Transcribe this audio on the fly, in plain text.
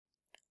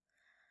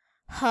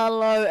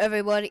Hello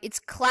everybody, it's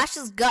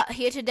Clash's Gut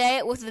here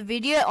today with a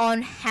video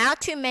on how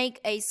to make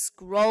a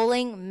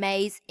scrolling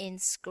maze in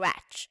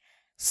Scratch.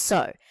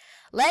 So,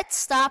 let's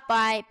start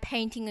by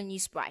painting a new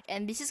sprite,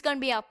 and this is going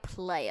to be our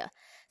player.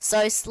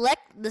 So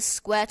select the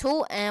square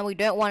tool, and we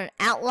don't want an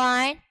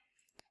outline.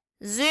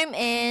 Zoom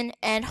in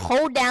and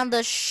hold down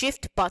the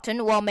shift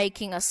button while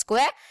making a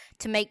square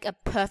to make a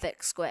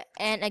perfect square.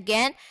 And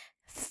again,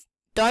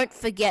 don't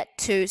forget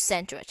to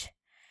center it.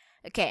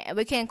 Okay, and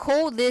we can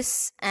call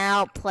this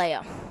our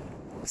player.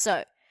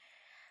 So,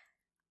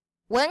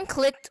 when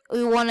clicked,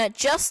 we want it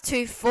just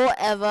to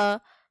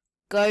forever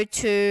go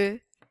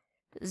to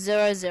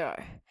 0,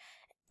 0.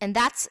 And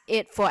that's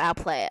it for our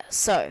player.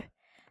 So,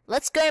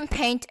 let's go and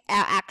paint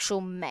our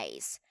actual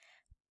maze.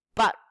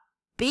 But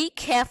be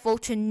careful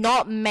to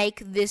not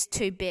make this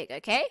too big,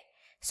 okay?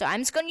 So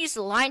I'm just going to use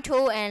the line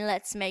tool and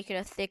let's make it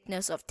a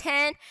thickness of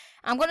 10.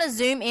 I'm going to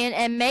zoom in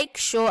and make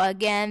sure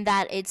again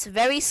that it's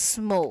very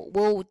small.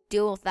 We'll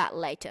deal with that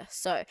later.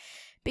 So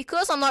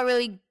because I'm not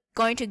really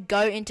going to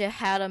go into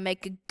how to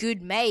make a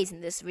good maze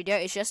in this video,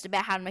 it's just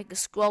about how to make a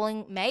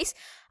scrolling maze.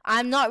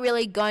 I'm not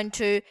really going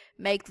to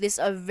make this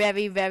a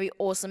very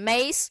awesome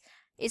maze.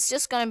 It's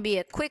just going to be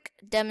a quick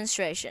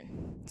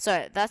demonstration.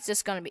 So that's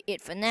just going to be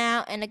it for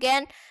now. And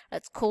again,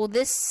 let's call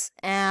this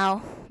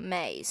our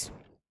maze.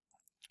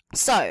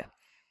 So,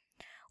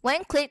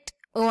 when clicked,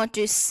 we want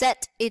to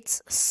set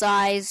its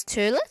size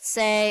to, let's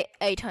say,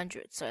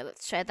 800. So,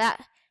 let's try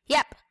that.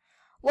 Yep,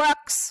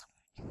 works.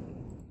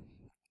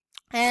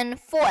 And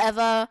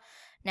forever.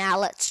 Now,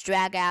 let's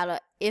drag out a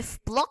if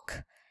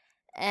block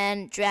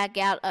and drag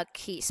out a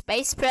key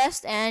space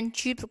pressed and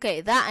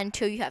duplicate that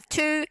until you have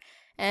 2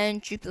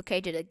 and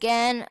duplicate it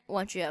again.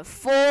 Once you have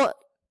 4,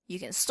 you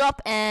can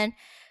stop and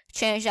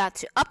change that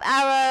to up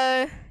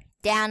arrow,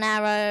 down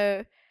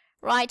arrow,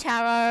 right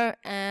arrow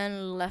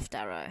and left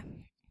arrow.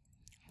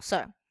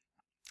 So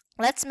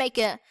let's make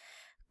it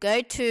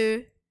go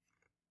to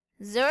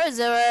 0,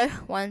 0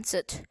 once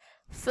it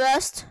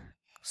first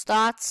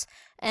starts,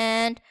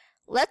 and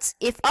let's,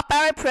 if up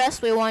arrow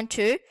press, we want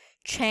to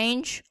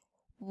change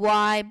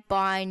Y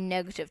by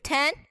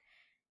 -10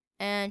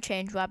 and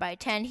change Y by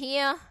 10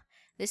 here.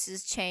 This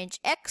is change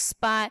X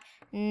by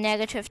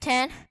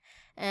 -10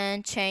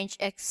 and change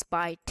X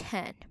by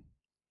 10.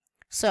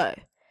 So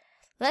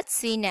let's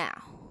see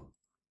now.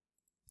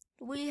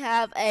 We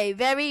have a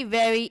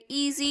very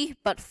easy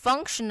but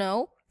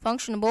functionable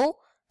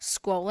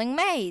scrolling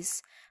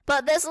maze.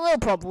 But there's a little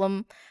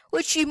problem,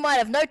 which you might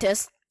have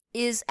noticed,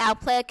 is our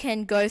player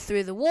can go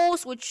through the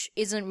walls, which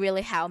isn't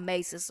really how a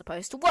maze is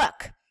supposed to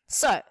work.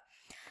 So,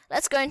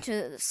 let's go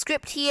into the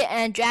script here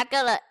and drag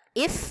out a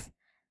if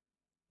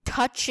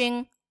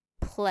touching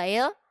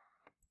player.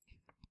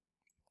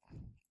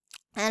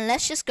 And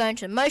let's just go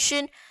into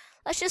motion.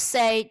 Let's just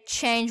say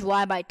change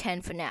Y by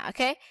 10 for now,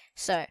 okay?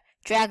 So,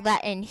 drag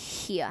that in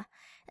here.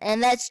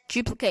 And let's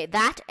duplicate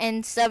that. And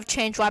instead of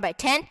change Y by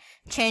 10,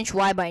 change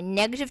Y by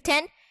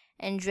 -10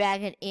 and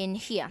drag it in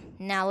here.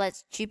 Now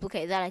let's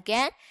duplicate that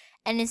again.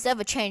 And instead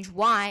of a change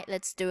Y,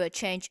 let's do a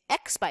change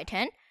X by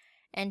 10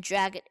 and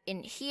drag it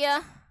in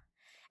here.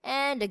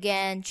 And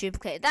again,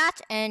 duplicate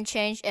that and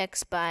change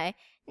X by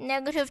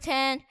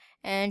 -10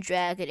 and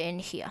drag it in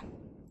here.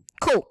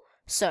 Cool.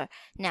 So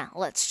now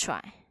let's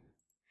try.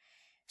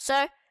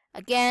 So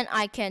again,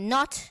 I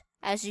cannot.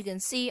 As you can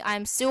see,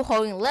 I'm still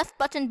holding left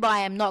button, but I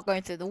am not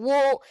going through the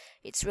wall.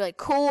 It's really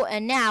cool.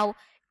 And now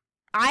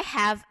I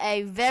have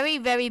a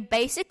very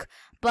basic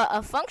but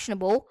a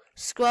functionable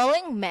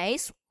scrolling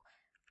maze.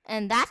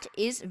 And that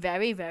is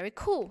very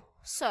cool.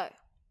 So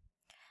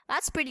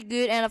that's pretty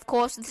good. And of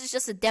course, this is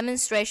just a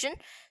demonstration.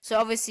 So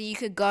obviously you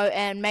could go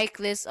and make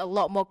this a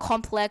lot more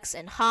complex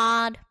and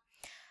hard.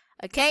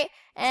 Okay,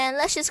 and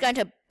let's just go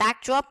into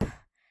backdrop.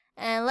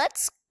 And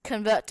let's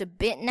convert to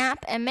bitmap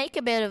and make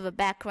a bit of a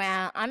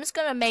background. I'm just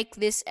gonna make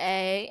this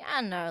a,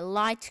 I don't know,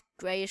 light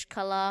grayish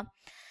color.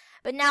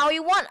 But now we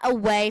want a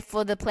way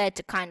for the player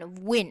to kind of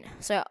win.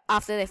 So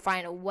after they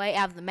find a way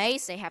out of the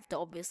maze, they have to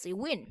obviously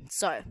win.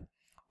 So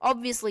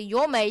obviously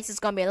your maze is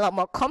gonna be a lot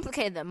more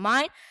complicated than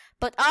mine.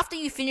 But after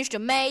you finish the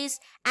maze,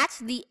 at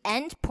the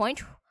end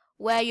point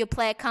where your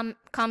player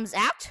comes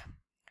out,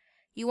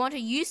 you want to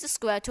use the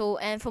square tool.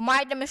 And for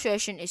my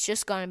demonstration, it's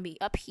just gonna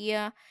be up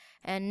here.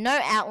 And no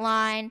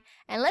outline,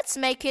 and let's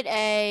make it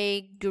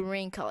a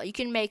green color. You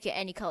can make it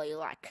any color you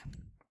like.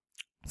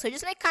 So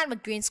just make kind of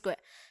a green square.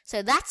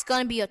 So that's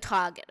going to be your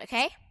target,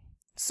 okay?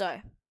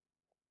 So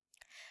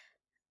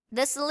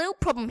there's a little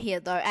problem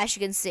here though, as you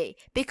can see.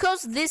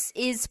 Because this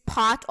is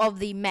part of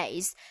the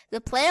maze,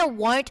 the player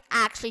won't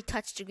actually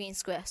touch the green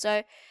square.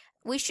 So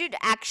we should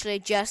actually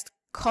just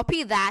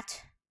copy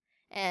that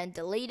and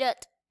delete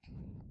it.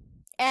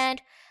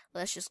 And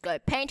let's just go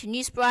paint a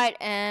new sprite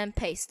and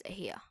paste it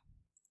here.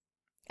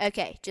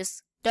 Okay,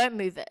 just don't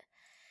move it.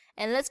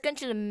 And let's go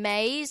into the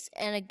maze,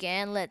 and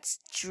again, let's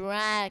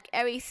drag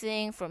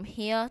everything from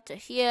here to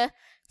here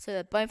so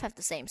they both have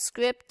the same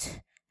script.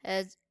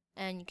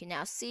 And you can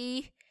now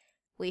see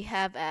we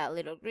have our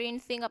little green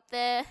thing up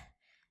there,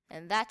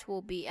 and that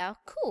will be our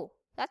cool.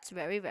 That's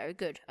very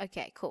good.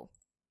 Okay, cool.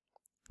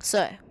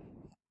 So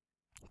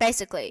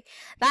basically,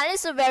 that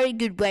is a very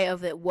good way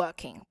of it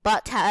working.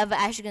 But however,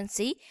 as you can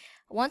see,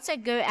 once I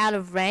go out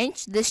of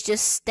range, this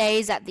just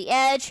stays at the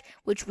edge,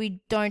 which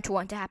we don't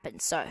want to happen.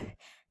 So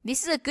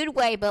this is a good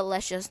way, but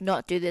let's just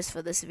not do this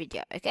for this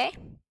video, okay?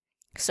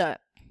 So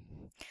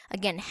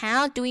again,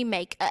 how do we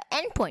make an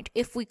endpoint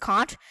if we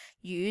can't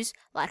use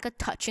like a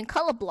touch and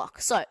color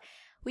block? So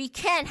we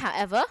can,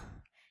 however,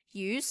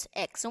 use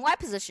X and Y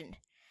position.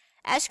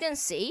 As you can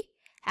see,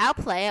 our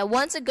player,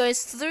 once it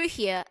goes through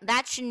here,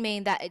 that should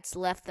mean that it's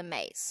left the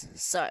maze.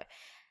 So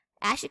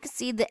as you can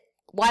see, the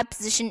Y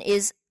position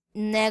is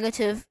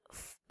negative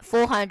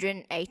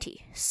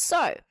 480.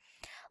 So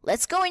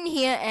let's go in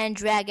here and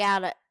drag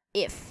out a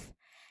if,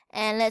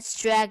 and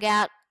let's drag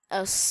out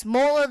a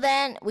smaller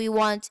than. We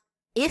want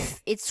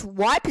if its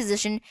Y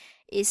position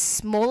is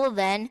smaller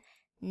than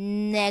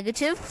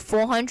negative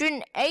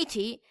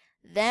 480,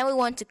 then we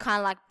want to kind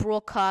of like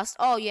broadcast,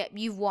 oh yeah,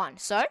 you've won.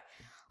 So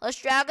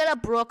let's drag it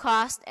up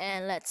broadcast,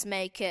 and let's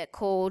make it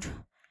called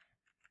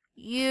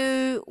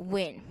you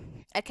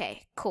win.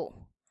 Okay,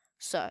 cool.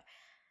 So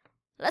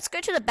let's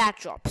go to the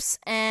backdrops,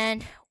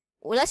 and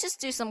let's just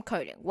do some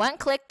coding. One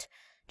clicked,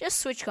 just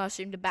switch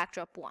costume to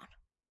backdrop 1.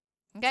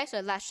 Okay,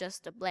 so that's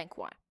just a blank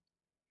one.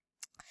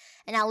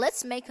 And now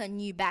let's make a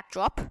new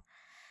backdrop,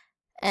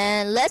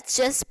 and let's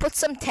just put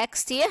some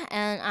text here,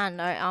 and I don't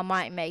know, I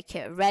might make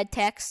it red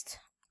text,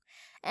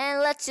 and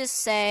let's just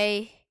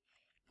say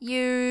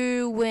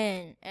you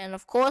win, and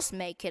of course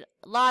make it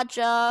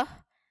larger,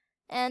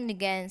 and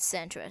again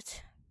center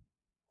it.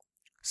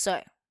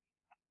 So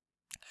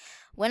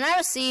when I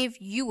receive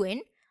you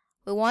win,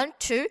 we want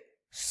to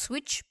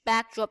switch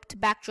backdrop to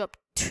backdrop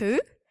 2,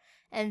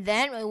 and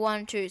then we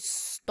want to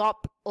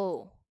stop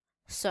all.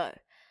 So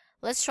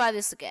let's try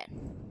this again.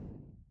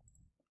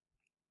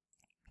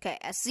 Okay,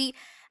 I see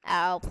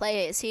our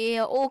player is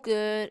here, all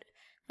good,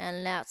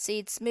 and now see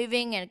it's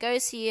moving and it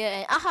goes here,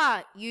 and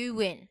aha, you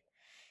win.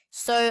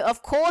 So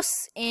of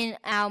course in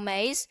our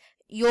maze,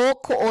 your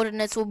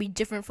coordinates will be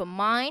different from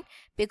mine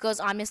because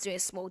I'm just doing a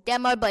small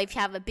demo. But if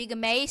you have a bigger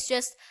maze,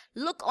 just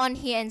look on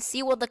here and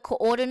see what the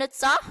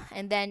coordinates are,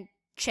 and then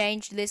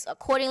change this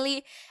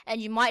accordingly.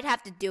 And you might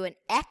have to do an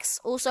X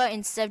also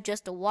instead of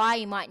just a Y.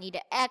 You might need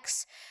an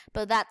X,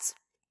 but that's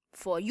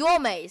for your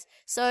maze.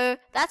 So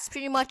that's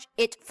pretty much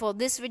it for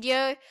this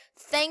video.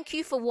 Thank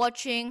you for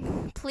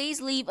watching.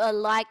 Please leave a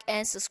like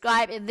and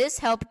subscribe if this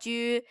helped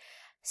you.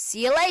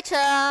 See you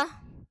later.